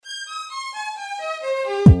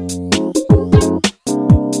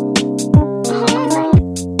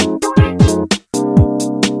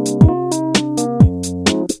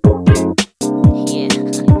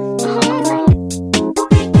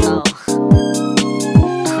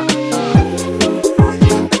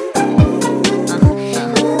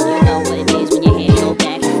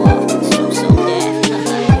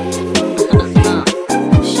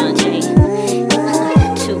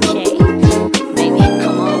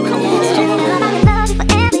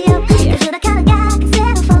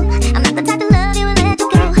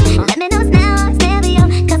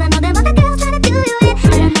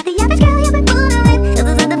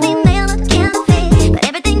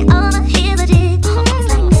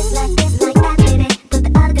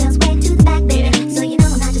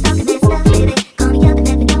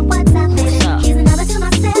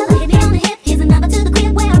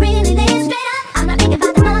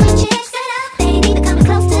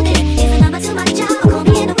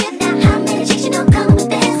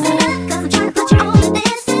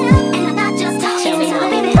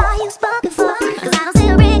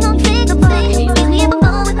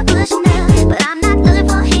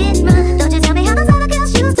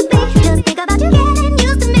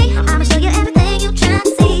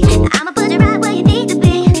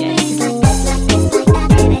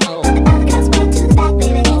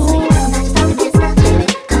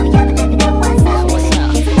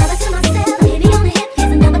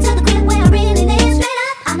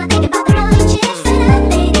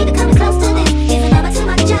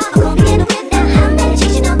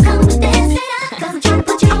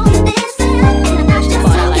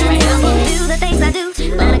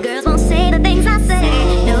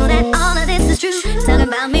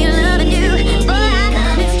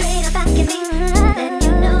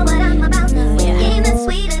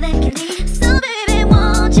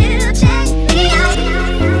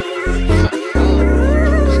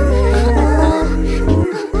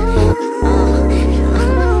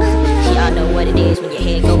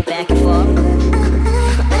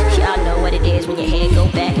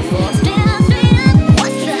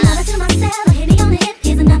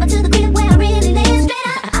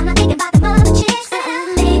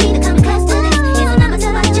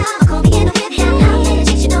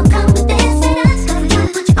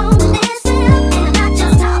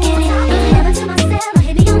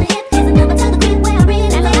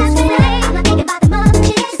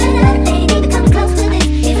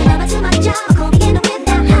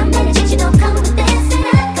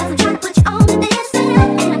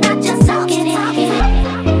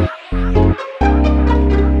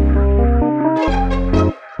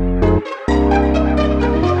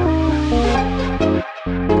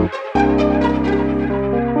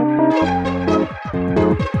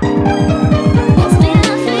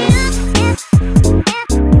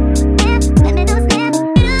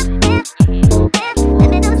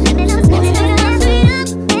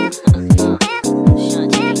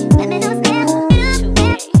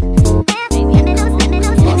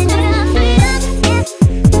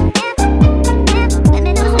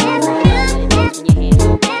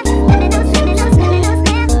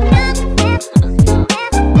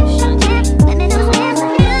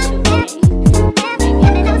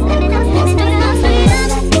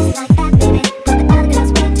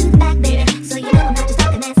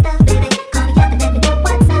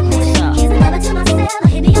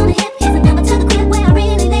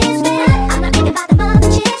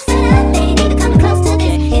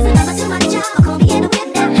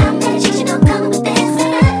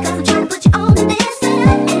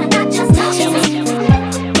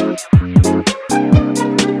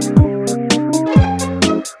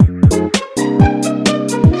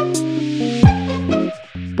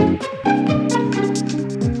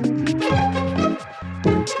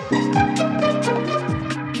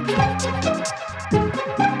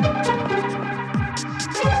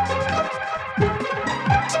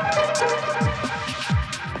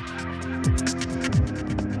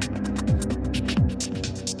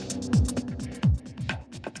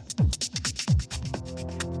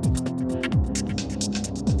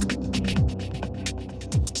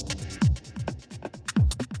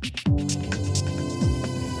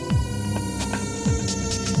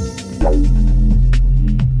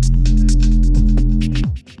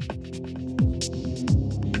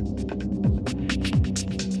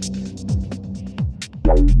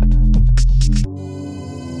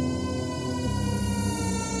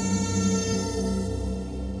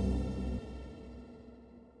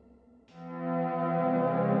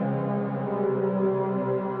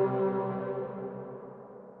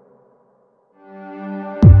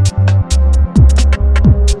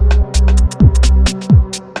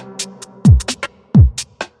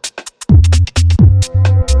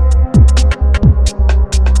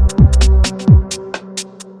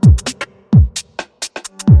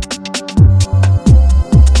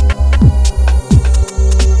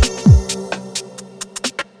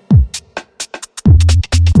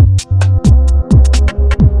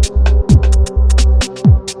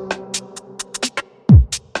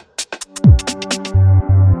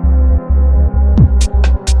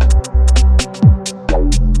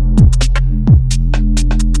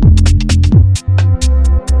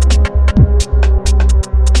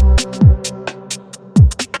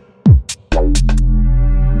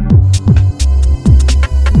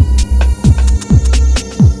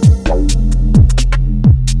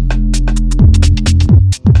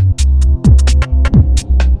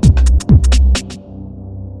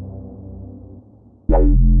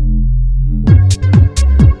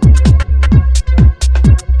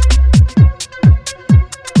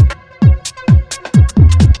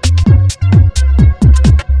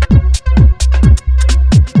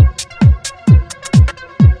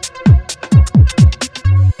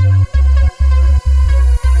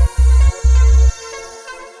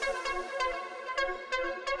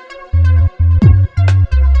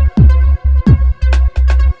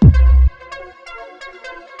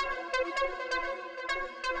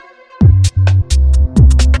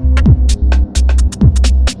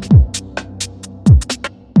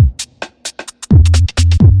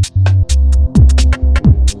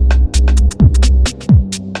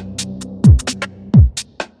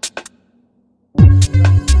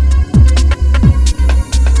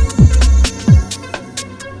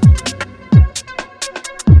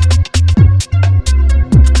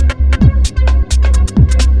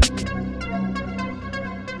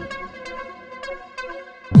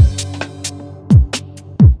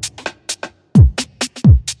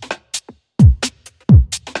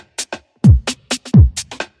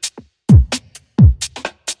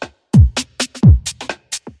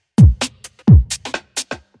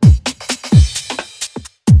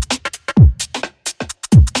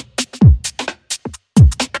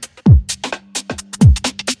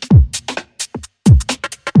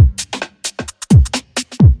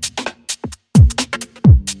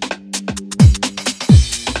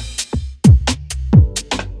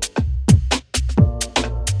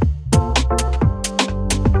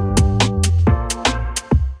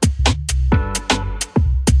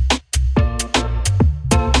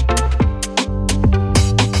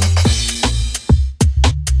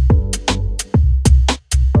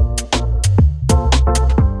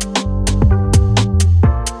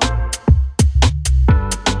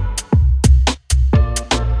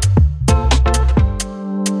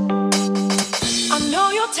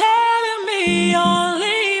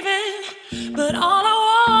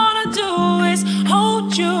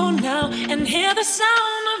and hear the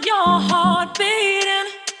sound of your heart beating.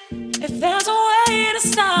 If there's a way to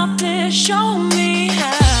stop this, show me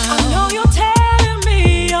how. I know you're telling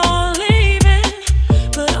me you're leaving,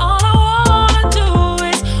 but all I wanna do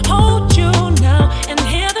is hold you now and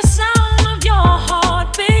hear the sound of your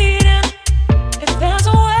heart beating. If there's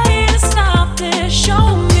a way to stop this,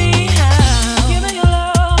 show me how. Give me your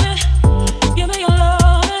loving, give me your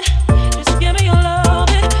loving, just give me your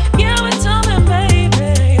loving, give it to me,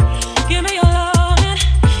 baby. Give me your loving,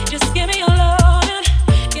 just give me your loving,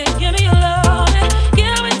 yeah, give me your loving,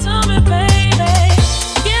 give it to me, baby.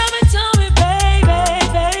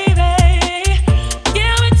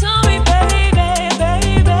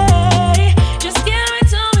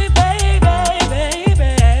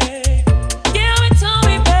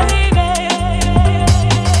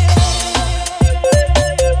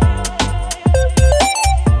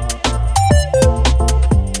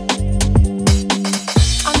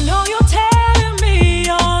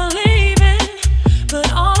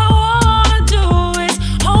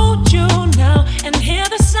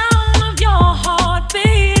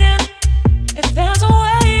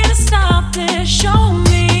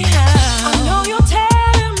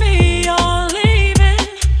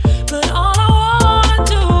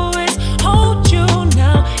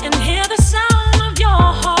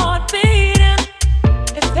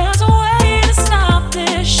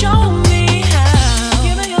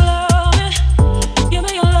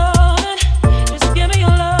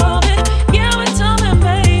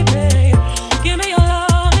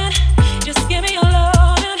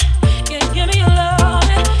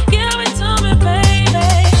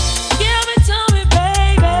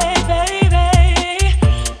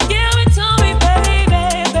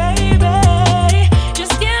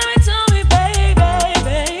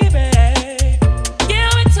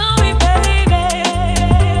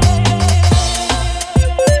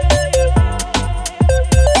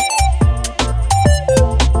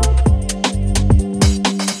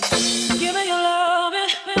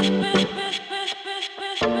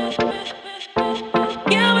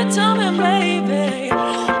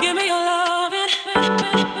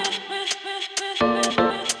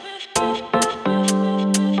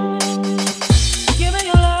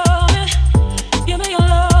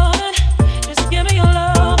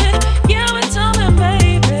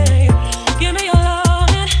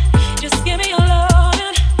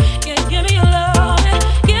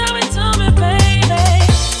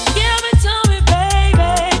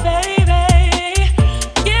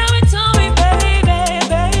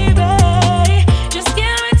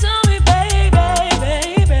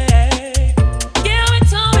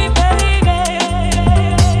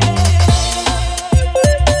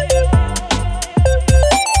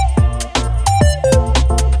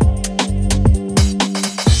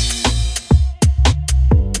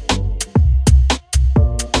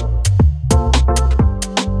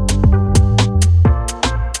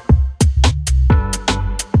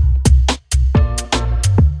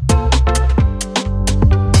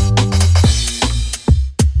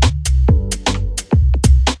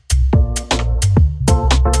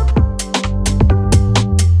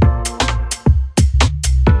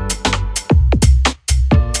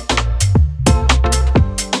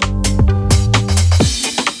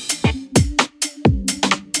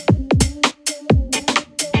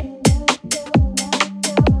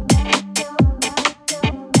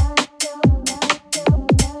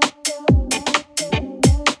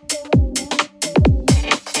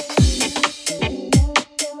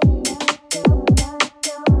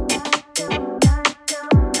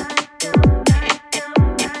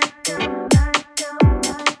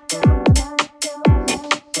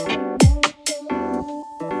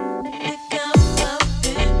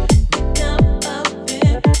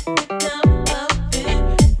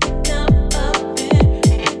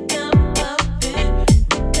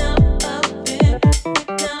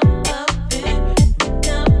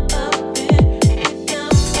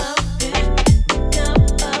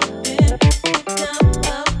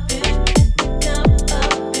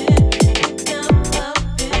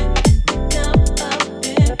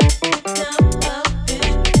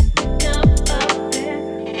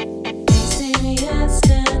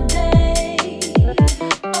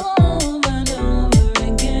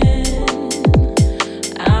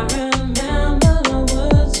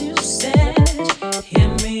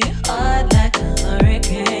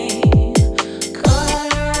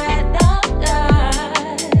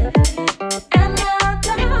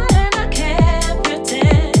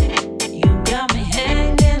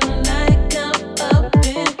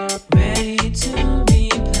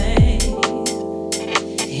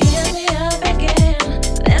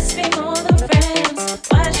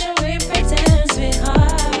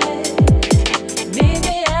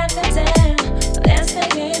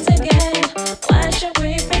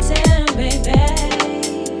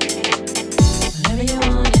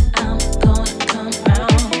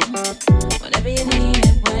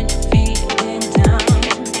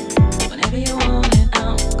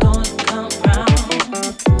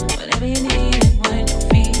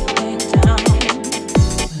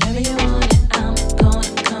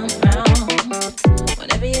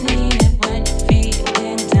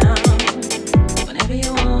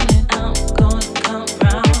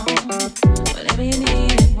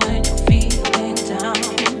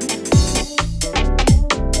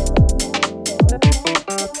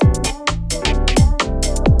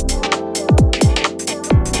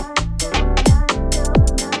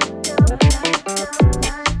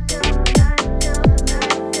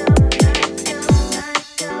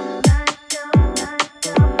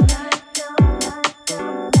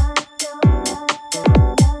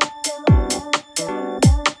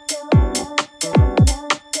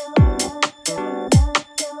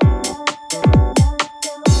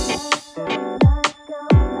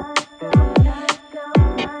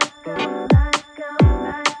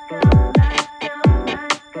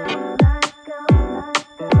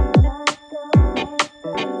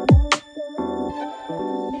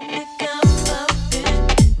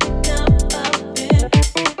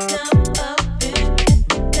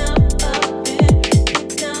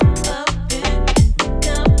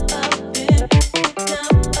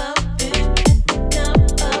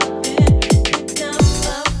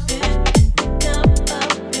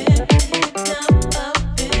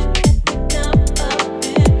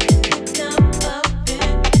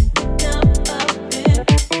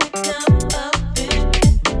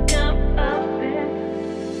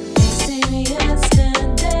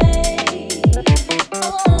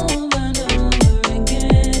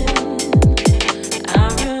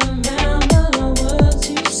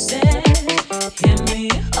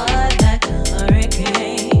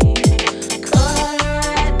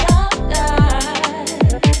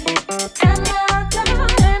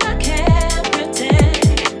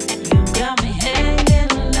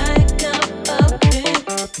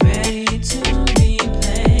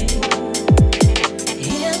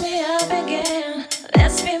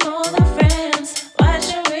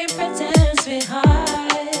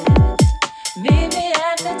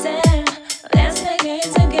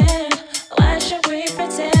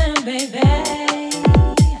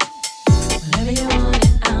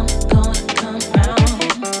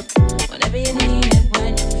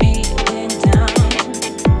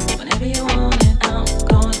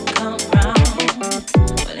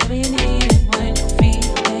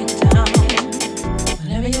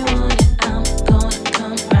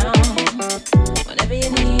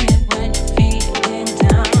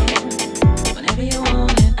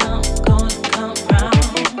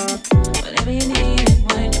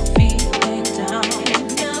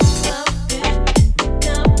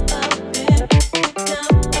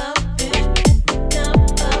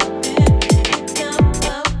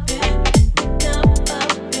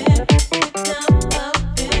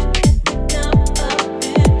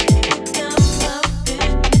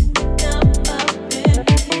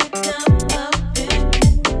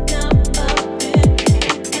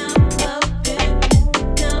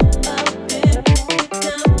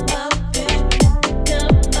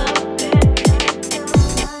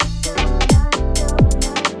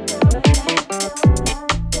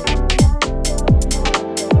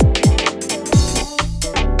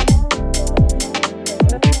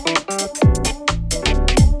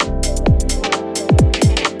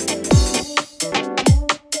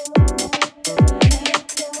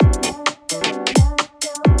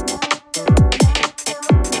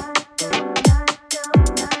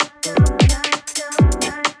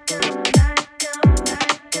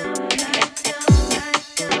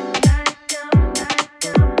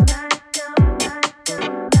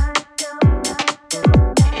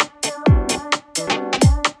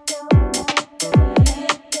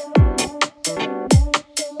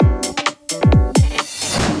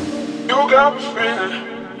 got me feeling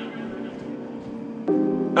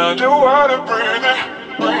underwater, breathing,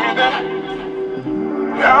 breathing.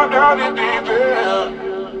 Down in deep end.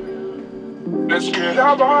 Let's get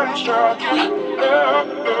our bodies talking.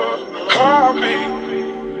 Call me.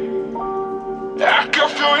 I can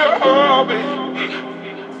feel your heartbeat.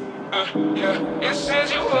 Yeah, it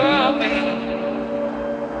says you love me,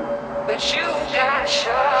 but you gotta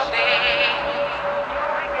show me.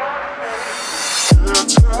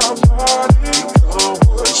 It's our body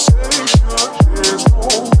conversation. There's no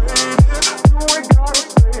waiting. You ain't gotta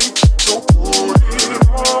fake. So put it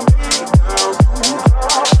on me. Now you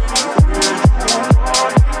got me. Yeah, you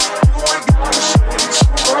want it. You ain't gotta say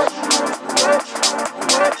too much.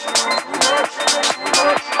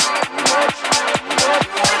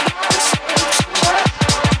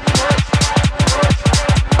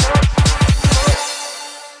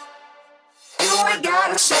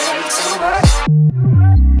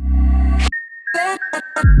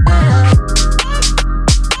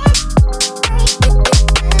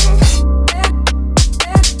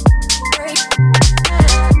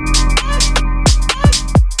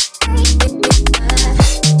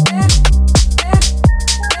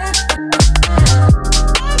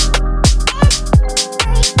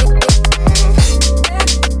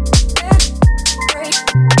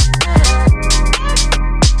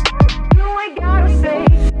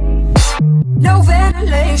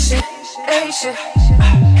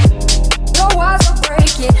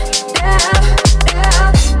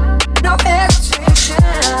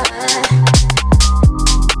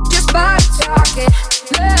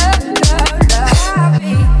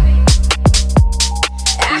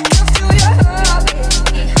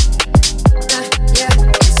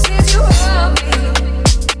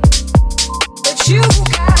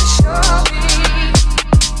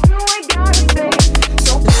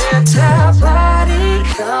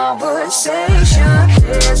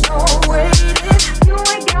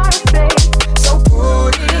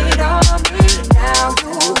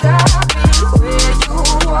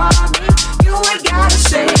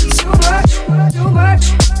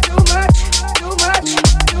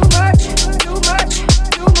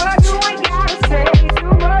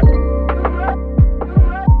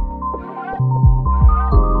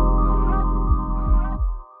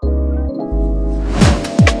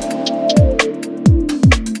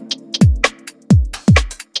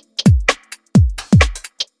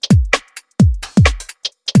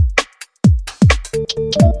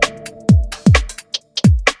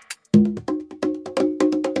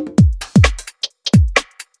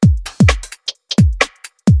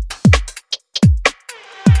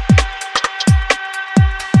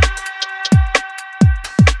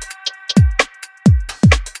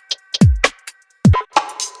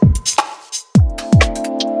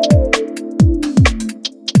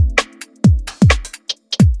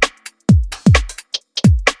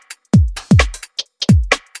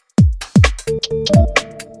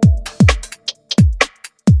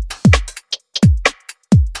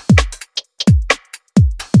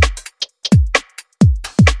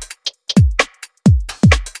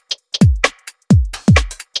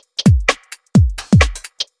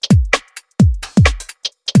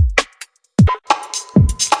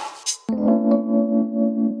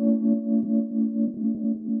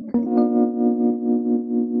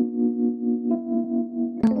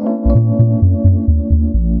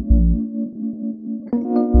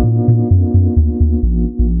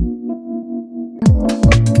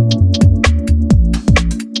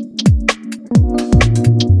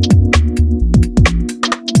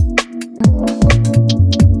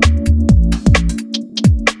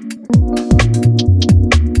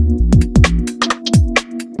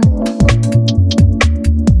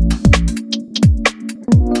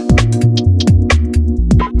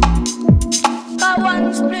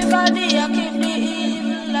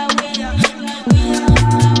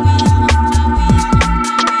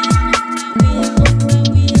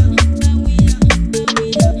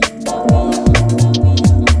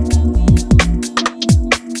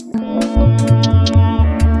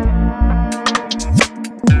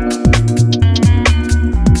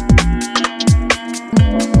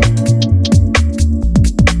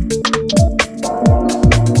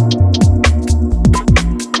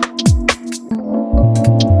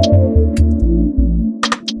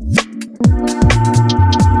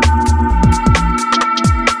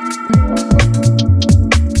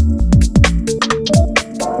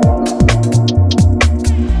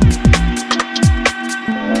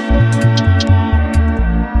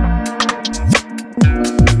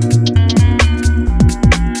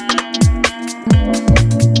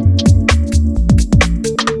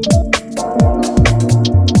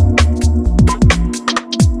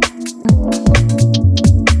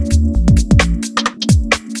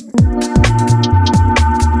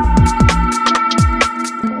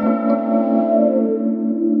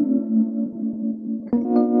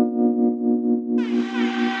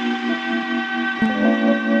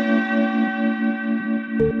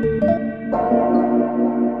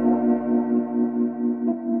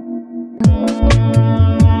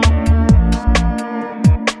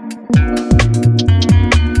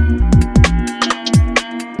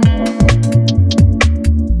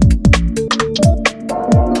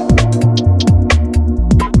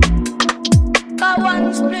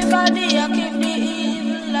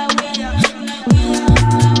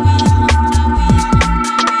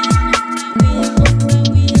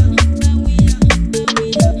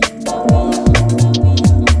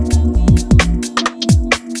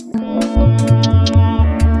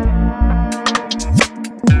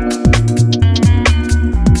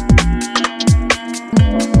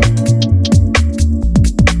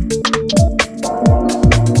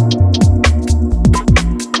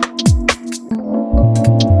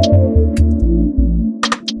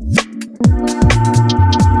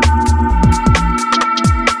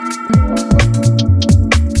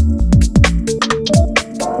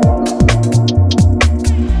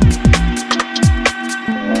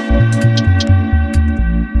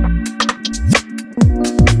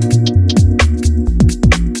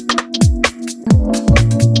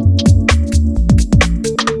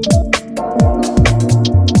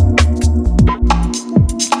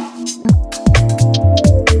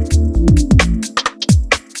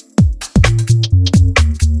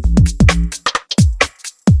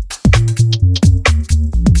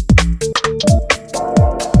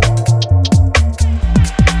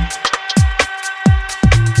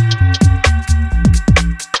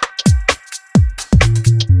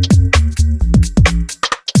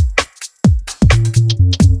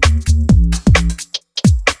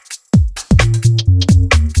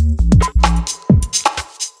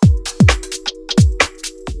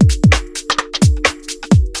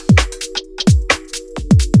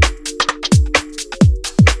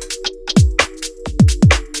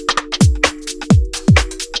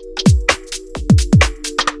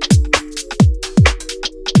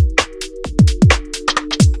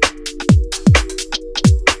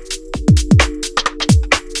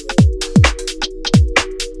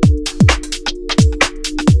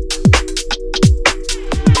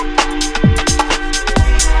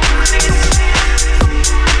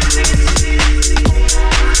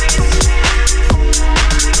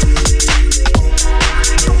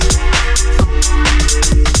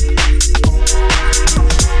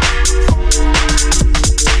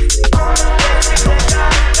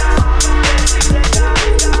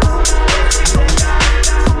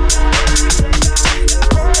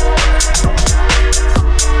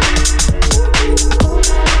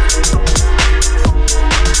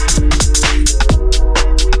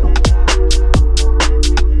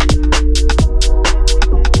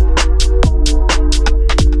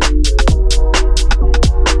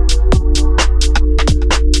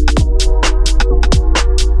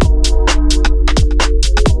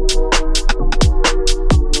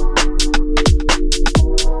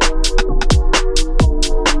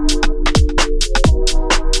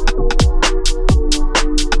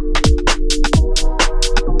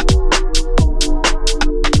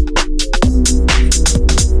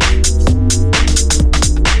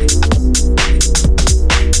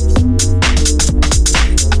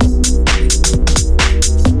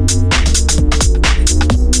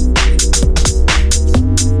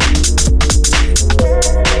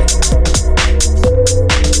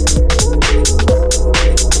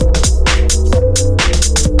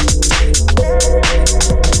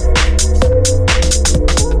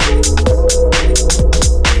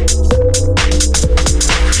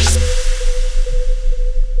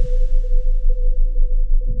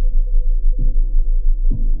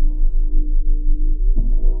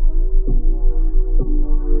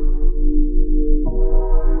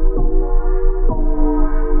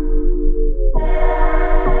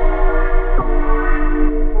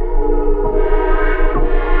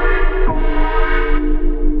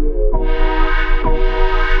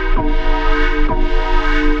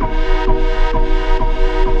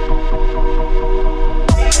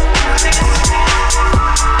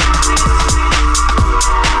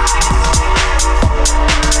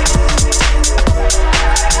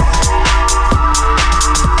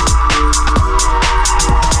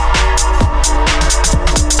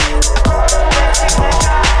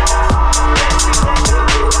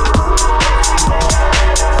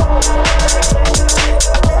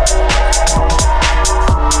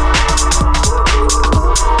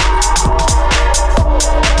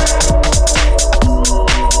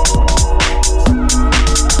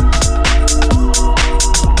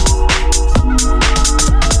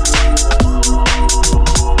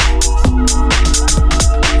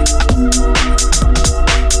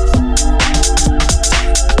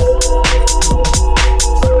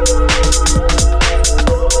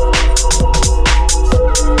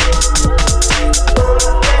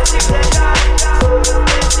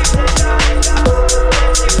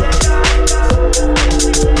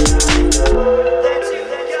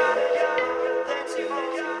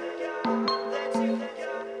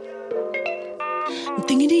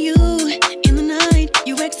 Thinking of you in the night,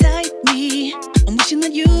 you excite me. I'm wishing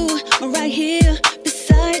that you were right here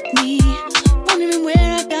beside me. Wondering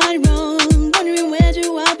where I got it wrong, wondering where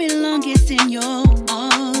do I belong? It's in your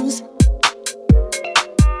arms.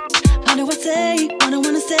 How do I say what I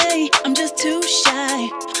wanna say? I'm just too shy.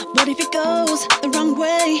 What if it goes the wrong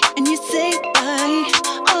way and you say bye?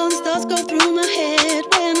 All these thoughts go through my head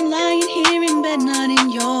when I'm lying here in bed, not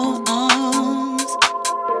in your arms.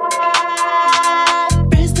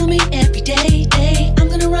 Friends tell me every day, I'm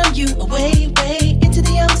gonna run you away, way into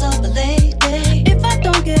the arms of a lady. If I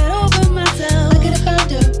don't get over myself, I could have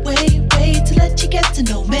found a way to let you get to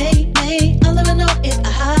know me. I'll never know if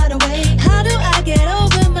I hide away. How do I get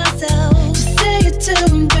over myself? Just say it to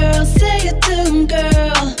him, girl, say it to him,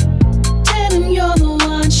 girl. Tell him you're the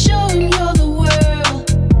one, show him you're the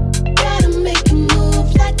world. Gotta make him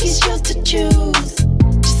move like he's yours to choose.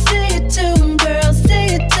 Just say it to him, girl, say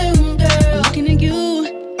it to him, girl. I'm looking at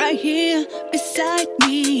you right here beside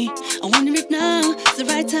me. I wonder if now is the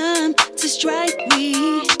right time to strike. We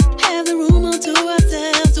have the room all to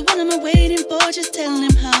ourselves. So what am I waiting for? Just tell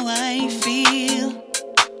him how I feel.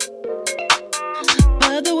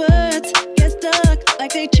 But the words get stuck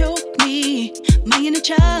like they choke me. My inner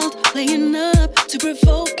child playing up to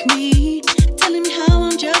provoke me, telling me how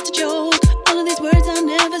I'm just a joke. All of these words I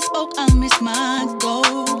never spoke, I'll miss my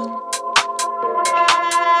goal.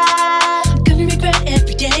 Gonna regret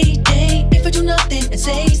every day if I do nothing and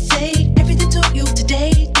say everything to you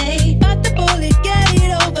today. Bite the bullet, get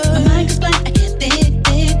it over. My mind goes blank, I can't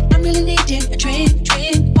think. I'm really needing a drink.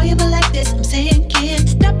 Why am I like this? I'm sinking.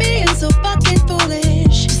 Stop being so fucking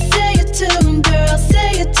foolish. Say it to him, girl.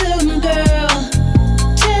 Say it to him, girl.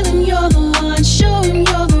 Tell him you're the one. Show him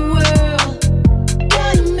you're the world.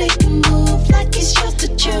 Gotta make him move like he's yours to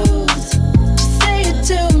choose. Just say it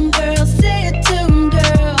to him, girl. Say it to him,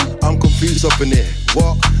 girl. I'm confused up in here.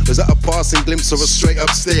 What? Was that a passing glimpse or a straight up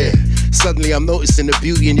stare? Suddenly I'm noticing the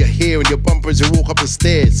beauty in your hair and your bumper as you walk up the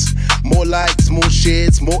stairs. More likes, more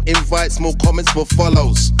shares, more invites, more comments, more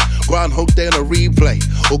follows. Groundhog Day on a replay,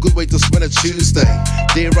 or good way to spend a Tuesday.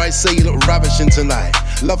 Dare I say you look ravishing tonight.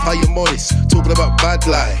 Love how you're modest, talking about bad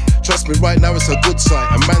lie. Trust me, right now it's a good sight.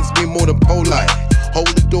 A man's been more than polite. Hold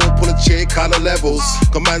the door, pull a chair, kind of levels.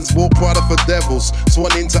 Commands walk Prada for devils.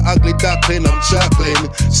 Swan into ugly duckling, I'm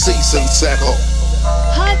chuckling. Cease and tackle.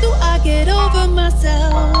 How do I get over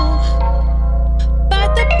myself?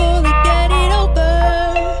 Bite the bullet, get it over.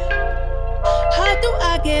 How do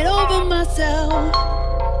I get over myself?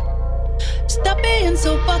 Stop being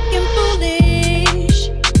so fucking foolish.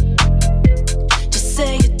 Just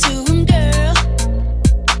say it to him, girl.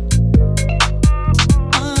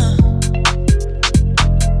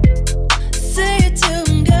 Say it to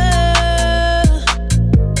him, girl.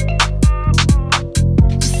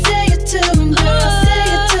 Just say it to him, girl. Say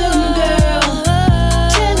it to him, girl.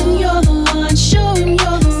 Tell him you're the one. Show him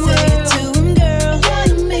you're the one. Say it to him, girl.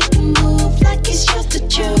 Gotta make him move like he's yours to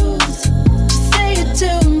choose. Just say it to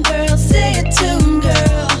him, girl. Say it to him,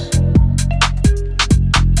 girl.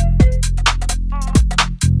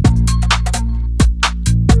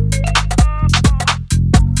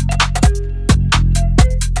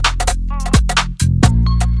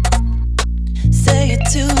 Say it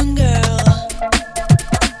to him, girl.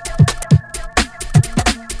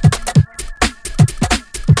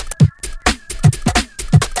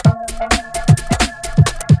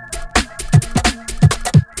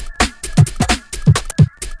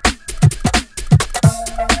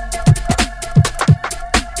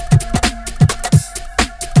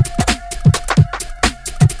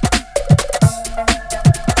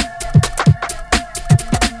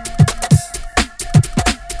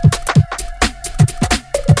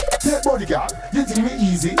 Take body girl, you think me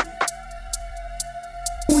easy?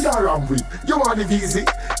 Who you wrong with? You want it easy?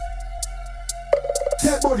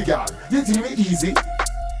 Take body girl, you think me easy?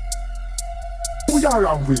 Who you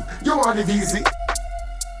wrong with? You want it easy?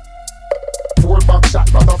 4 back shot,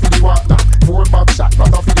 but off in the walk now. 4 back shot,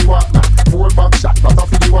 but off in the walk now. 4 back shot, but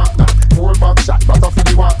off in the walk now. 4 back shot, but off in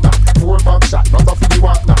the walk now. 4 back shot, but off in the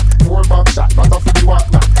walk now. 4 back shot, but off in the walk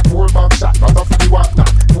now. 4 back shot, but off in the walk now.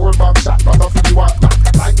 4 back shot, but off in the walk now.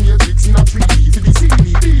 Like me a tricks in a 3D, to be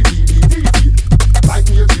CD, DVD. Like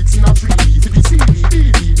me a tricks in a 3D, to be CD,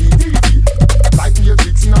 DVD. Like me a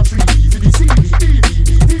tricks in a 3D, to be CD,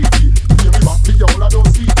 DVD. Give me back the all of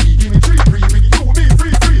those CD, give me 3 free, with you, me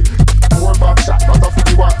free. 4 back shot, but off in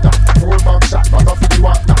the walk now. 4 back shot, but off in the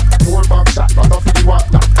walk now. 4 back shot, but off in the walk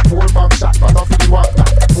now. 4 back shot, but off in the walk now.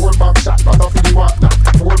 4 back shot, but off in the walk now.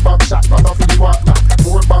 4 back shot, but off in the walk now.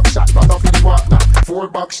 4 back shot, but off in the walk now. 4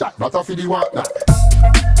 back shot, but off in the walk now.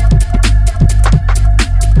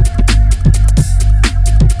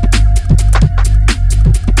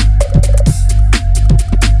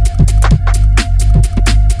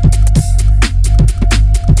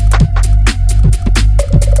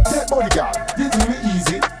 body, girl, you think me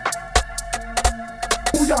easy?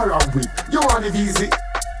 Who you around with? You want it easy?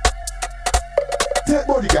 Take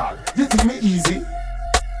body, girl, you think me easy?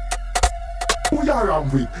 Who you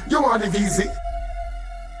around with? You want it easy?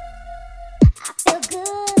 I feel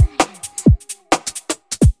good.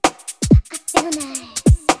 I feel nice.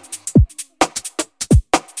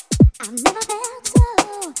 I've never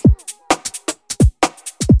felt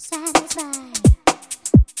so satisfied.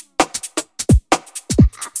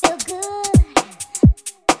 I feel good.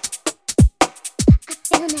 I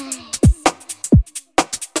feel nice.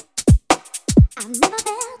 I've never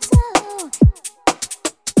felt so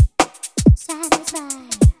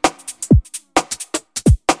satisfied.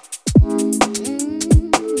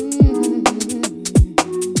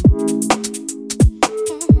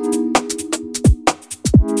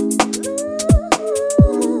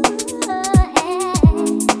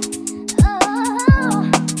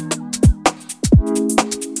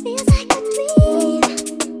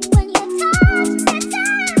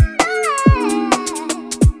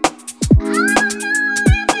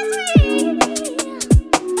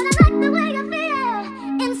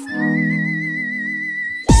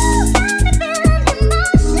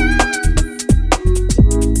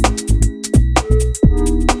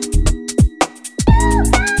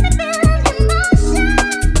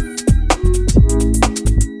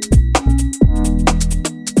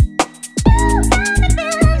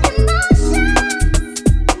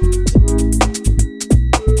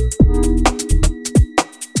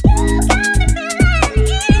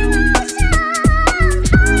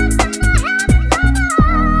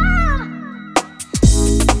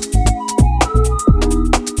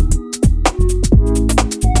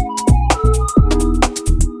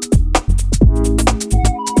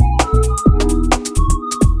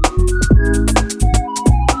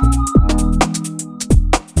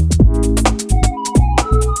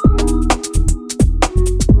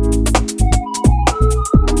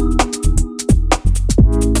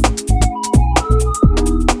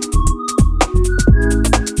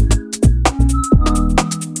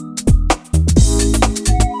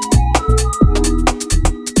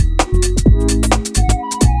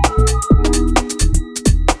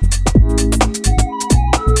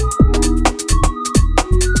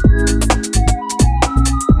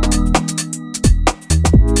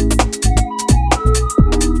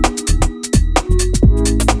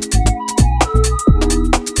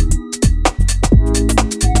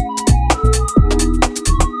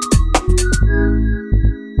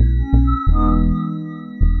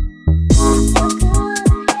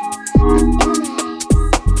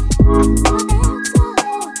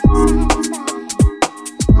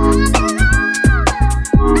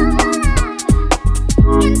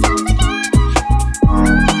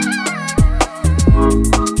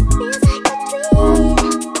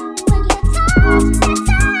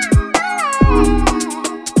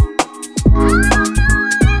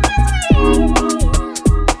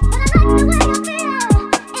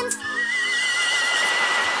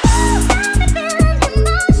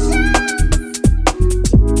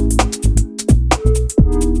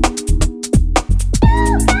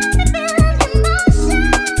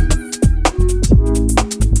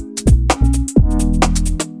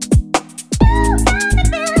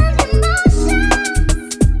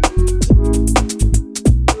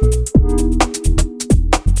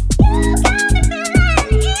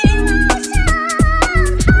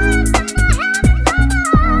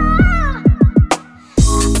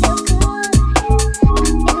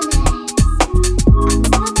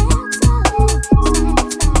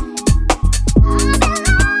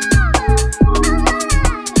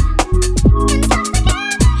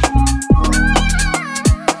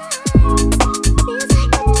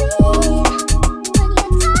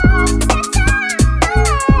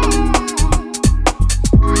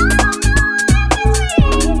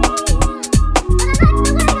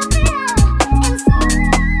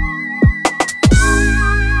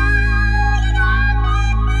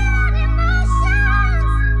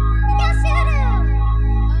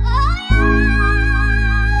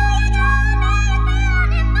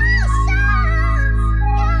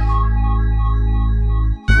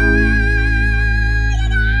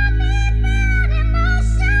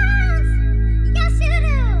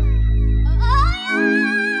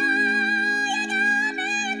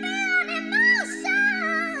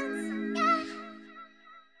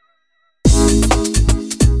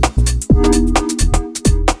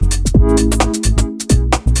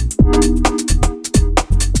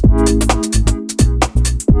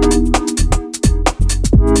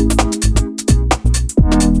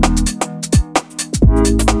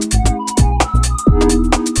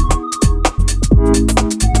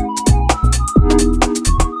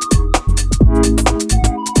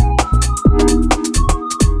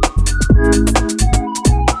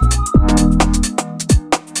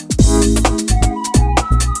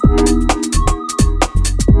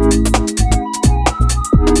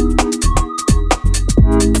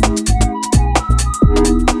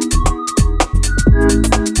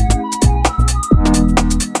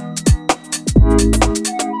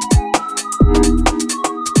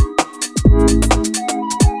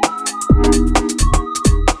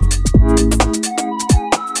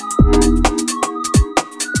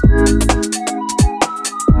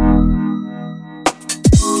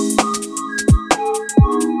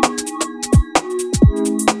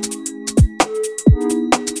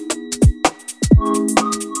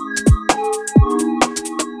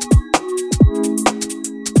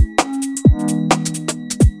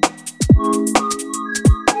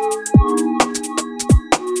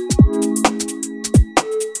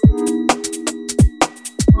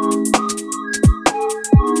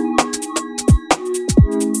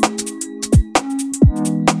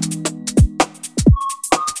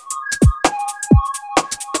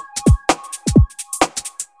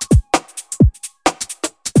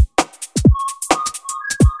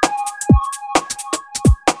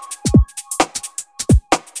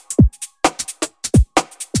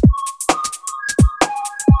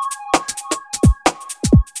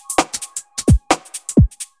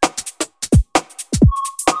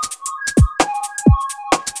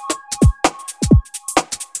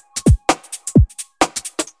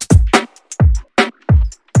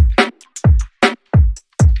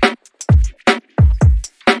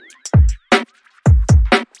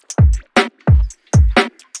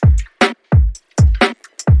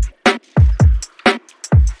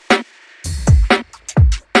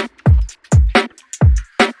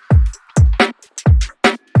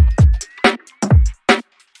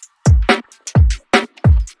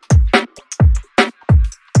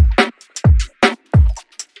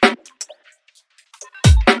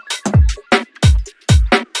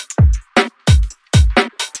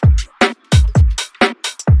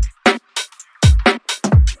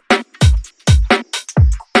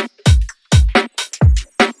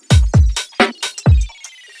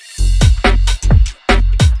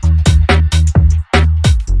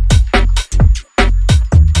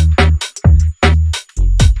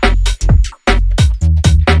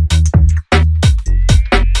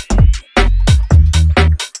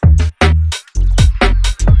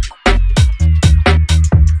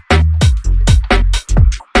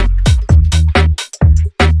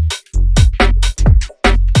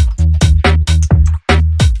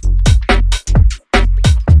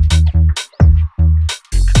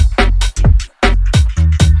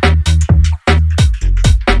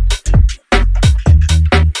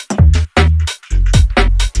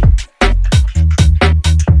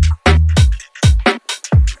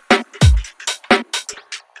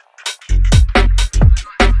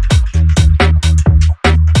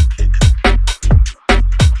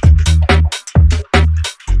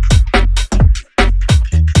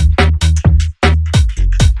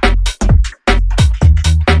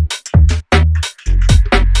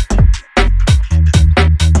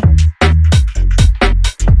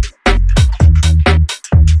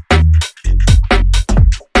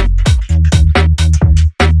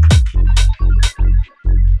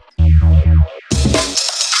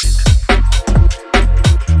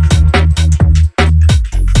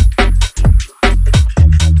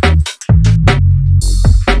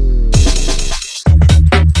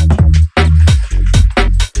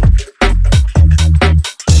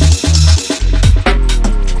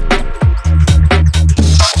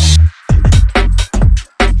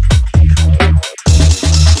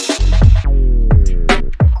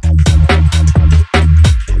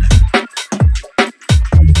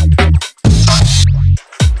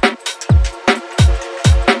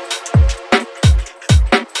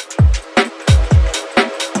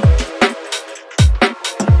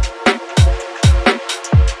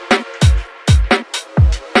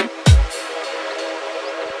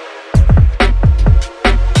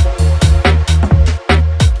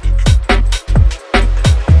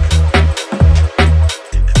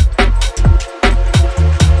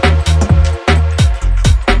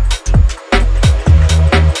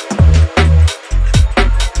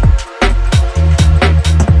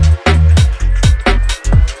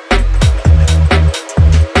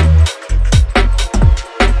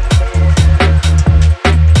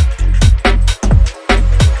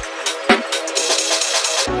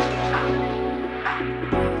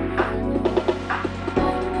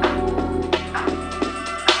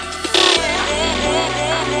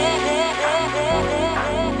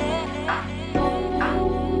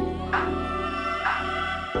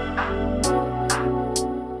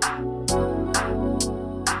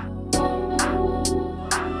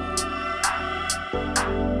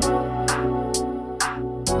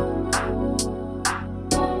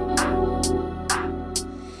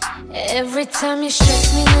 Every time you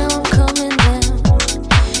stress me, now I'm coming down.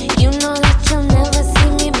 You know that you'll never see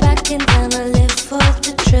me backing down. I live for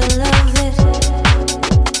the thrill of it.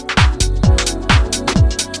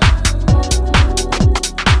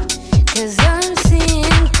 Cause I'm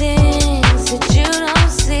seeing things that you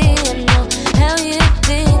don't see. I know how you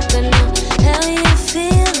think, I know how you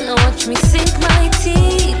feel. Now watch me sink my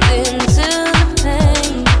teeth into the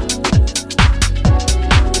pain.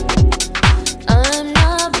 I'm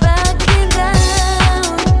not backing down.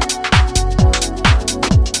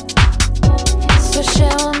 So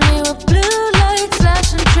shower me with blue lights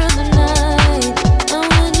flashing through the night. And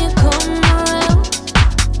when you come around,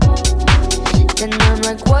 then I'm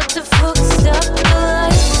like, what the fuck? Stop the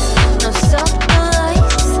lights, no stop the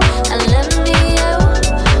lights, and let me out.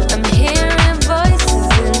 I'm hearing voices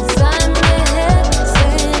inside my head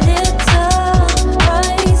saying it's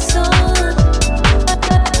alright, son.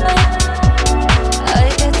 I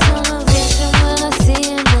get tunnel vision when I see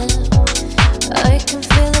you now. I can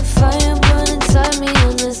feel the fire burn inside me,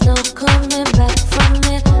 and there's no coming back from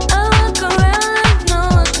it. I walk around like no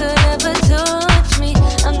one could ever touch me.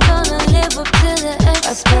 I'm gonna live up to the X.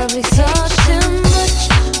 I probably saw too much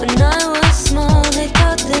when I was small. They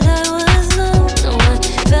thought that I was numb. No, I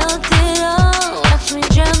felt it all. Watch me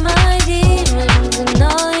drown my demons and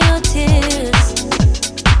all your tears.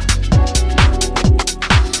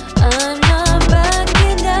 I'm not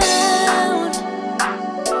backing down.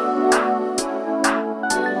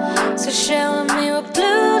 So shower me with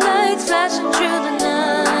blue lights flashing through the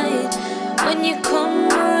night. When you come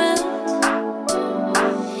around,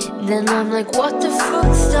 then I'm like, what the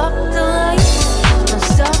fuck? Stop the lights, no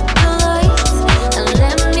stop the lights, and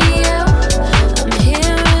let me out. I'm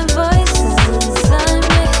hearing voices inside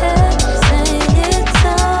my head saying it's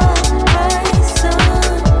alright, son.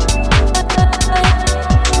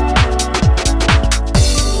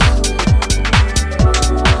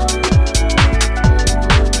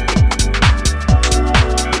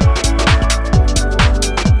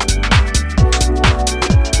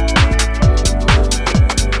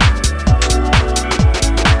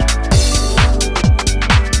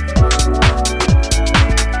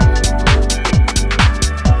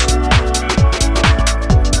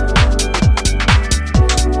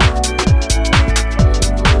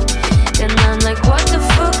 Then I'm like, what the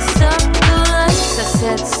fuck? Stop the lights. I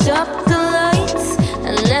said, stop the lights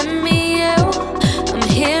and let me out. I'm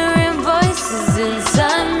hearing voices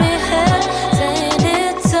inside my head saying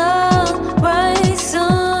it's alright,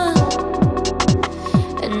 son.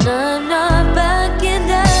 And I'm not backing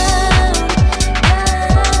down.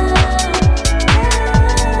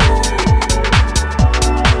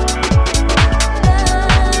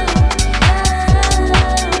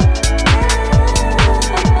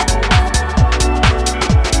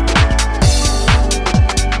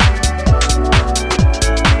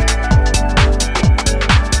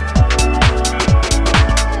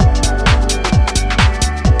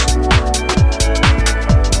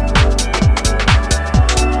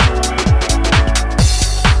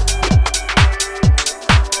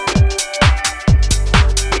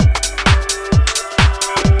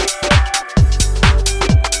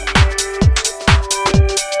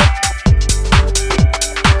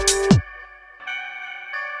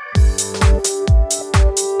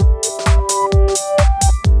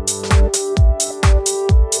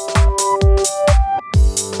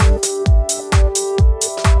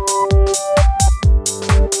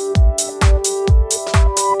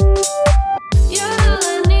 You're all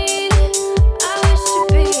I need. I wish to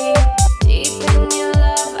be deep in your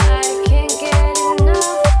love. I can't get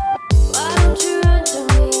enough. Why don't you run to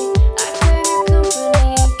me? I crave your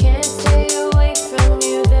company. Can't stay away from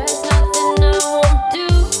you. There's nothing I won't do.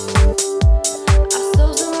 Our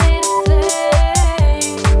souls are made of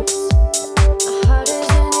flames. My heart is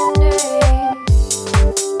in your name.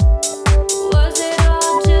 Was it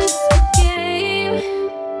all just a game?